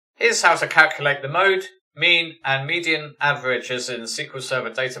Here's how to calculate the mode, mean and median averages in SQL Server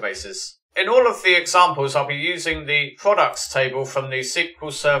databases. In all of the examples, I'll be using the products table from the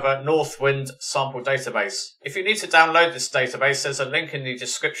SQL Server Northwind sample database. If you need to download this database, there's a link in the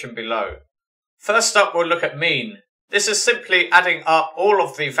description below. First up, we'll look at mean. This is simply adding up all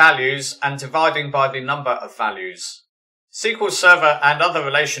of the values and dividing by the number of values. SQL Server and other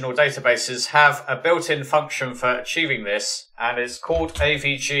relational databases have a built-in function for achieving this, and it's called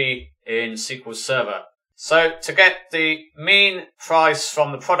AVG in SQL Server. So to get the mean price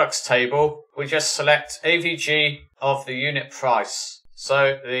from the products table, we just select AVG of the unit price.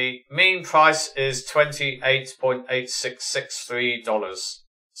 So the mean price is $28.8663.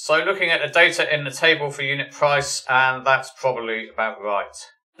 So looking at the data in the table for unit price, and that's probably about right.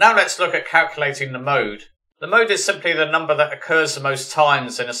 Now let's look at calculating the mode. The mode is simply the number that occurs the most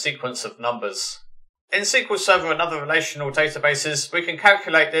times in a sequence of numbers. In SQL Server and other relational databases, we can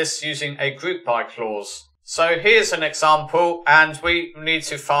calculate this using a group by clause. So here's an example, and we need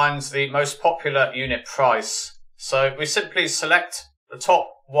to find the most popular unit price. So we simply select the top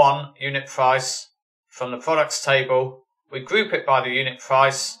one unit price from the products table. We group it by the unit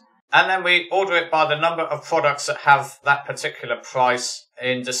price, and then we order it by the number of products that have that particular price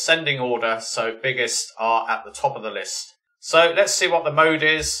in descending order, so biggest are at the top of the list. So let's see what the mode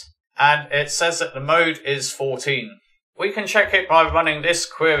is, and it says that the mode is 14. We can check it by running this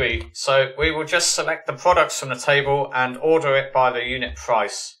query, so we will just select the products from the table and order it by the unit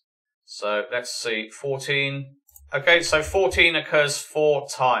price. So let's see, 14. Okay, so 14 occurs 4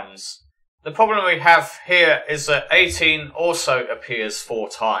 times. The problem we have here is that 18 also appears 4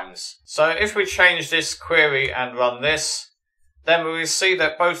 times. So if we change this query and run this, then we will see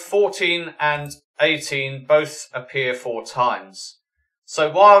that both 14 and 18 both appear 4 times.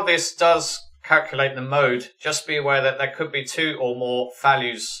 So while this does calculate the mode, just be aware that there could be 2 or more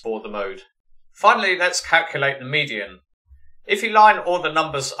values for the mode. Finally, let's calculate the median. If you line all the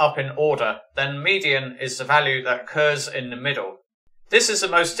numbers up in order, then median is the value that occurs in the middle. This is the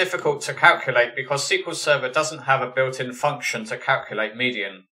most difficult to calculate because SQL Server doesn't have a built-in function to calculate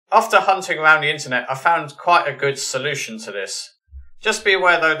median. After hunting around the internet, I found quite a good solution to this. Just be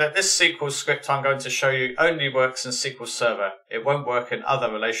aware though that this SQL script I'm going to show you only works in SQL Server. It won't work in other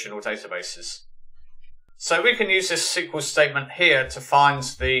relational databases. So we can use this SQL statement here to find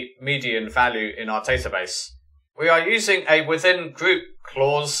the median value in our database. We are using a within group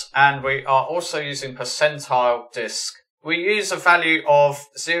clause, and we are also using percentile DESC. We use a value of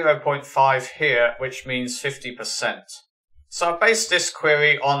 0.5 here, which means 50%. So I based this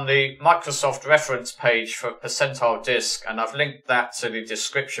query on the Microsoft reference page for percentile DESC, and I've linked that to the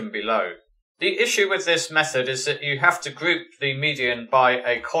description below. The issue with this method is that you have to group the median by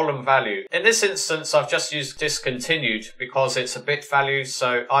a column value. In this instance, I've just used discontinued because it's a bit value,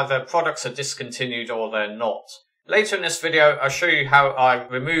 so either products are discontinued or they're not. Later in this video, I'll show you how I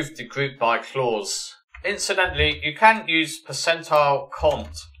removed the group by clause. Incidentally, you can use percentile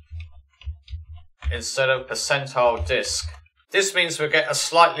cont instead of percentile DESC. This means we get a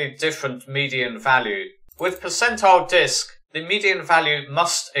slightly different median value. With percentile DESC, the median value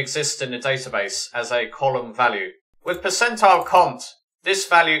must exist in the database as a column value. With percentile cont, this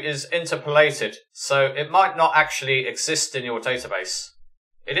value is interpolated, so it might not actually exist in your database.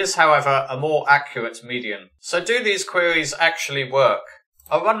 It is, however, a more accurate median. So do these queries actually work?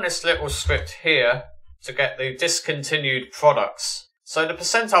 I'll run this little script here to get the discontinued products. So the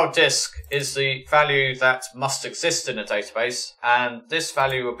percentile DESC is the value that must exist in a database, and this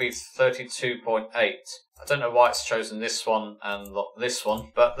value will be 32.8. I don't know why it's chosen this one and not this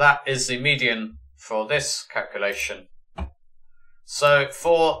one, but that is the median for this calculation. So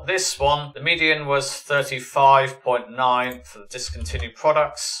for this one, the median was 35.9 for the discontinued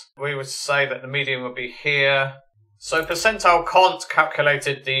products. We would say that the median would be here. So percentile cont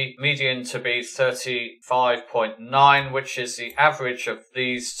calculated the median to be 35.9, which is the average of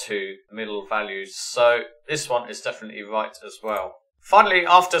these two middle values. So this one is definitely right as well. Finally,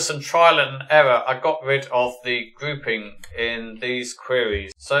 after some trial and error, I got rid of the grouping in these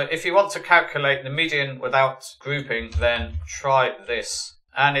queries. So if you want to calculate the median without grouping, then try this.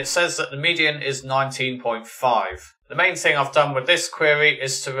 And it says that the median is 19.5. The main thing I've done with this query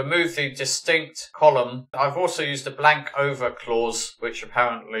is to remove the distinct column. I've also used a blank over clause, which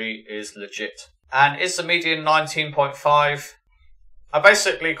apparently is legit. And is the median 19.5? I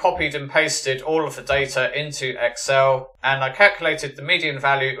basically copied and pasted all of the data into Excel, and I calculated the median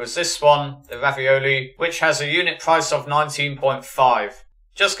value was this one, the ravioli, which has a unit price of 19.5.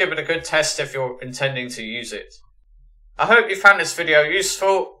 Just give it a good test if you're intending to use it. I hope you found this video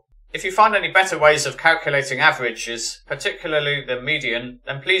useful. If you find any better ways of calculating averages, particularly the median,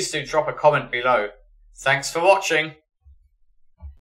 then please do drop a comment below. Thanks for watching.